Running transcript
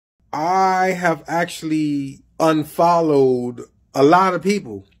I have actually unfollowed a lot of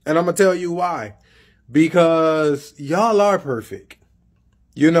people, and I'm going to tell you why. Because y'all are perfect.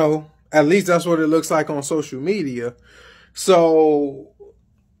 You know, at least that's what it looks like on social media. So,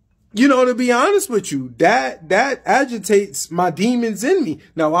 you know, to be honest with you, that agitates my demons in me.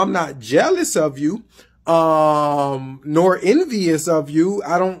 Now, I'm not jealous of you, nor envious of you.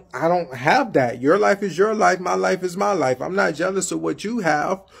 I don't have that. Your life is your life. My life is my life. I'm not jealous of what you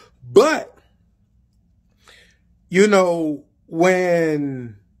have. But, you know,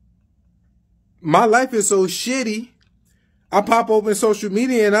 when my life is so shitty, I pop open social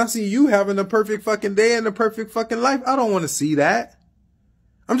media and I see you having a perfect fucking day and a perfect fucking life. I don't want to see that.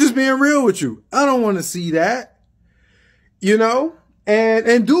 I'm just being real with you. I don't want to see that. You know?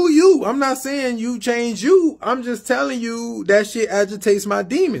 And do you. I'm not saying you change you. I'm just telling you that shit agitates my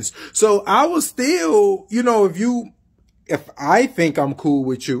demons. So I will still, you know, if I think I'm cool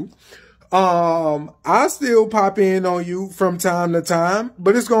with you, I still pop in on you from time to time,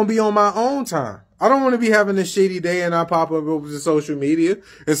 but it's going to be on my own time. I don't want to be having a shitty day and I pop up over to social media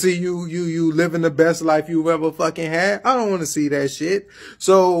and see you living the best life you've ever fucking had. I don't want to see that shit.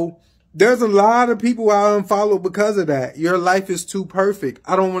 So there's a lot of people I unfollow because of that. Your life is too perfect.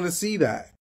 I don't want to see that.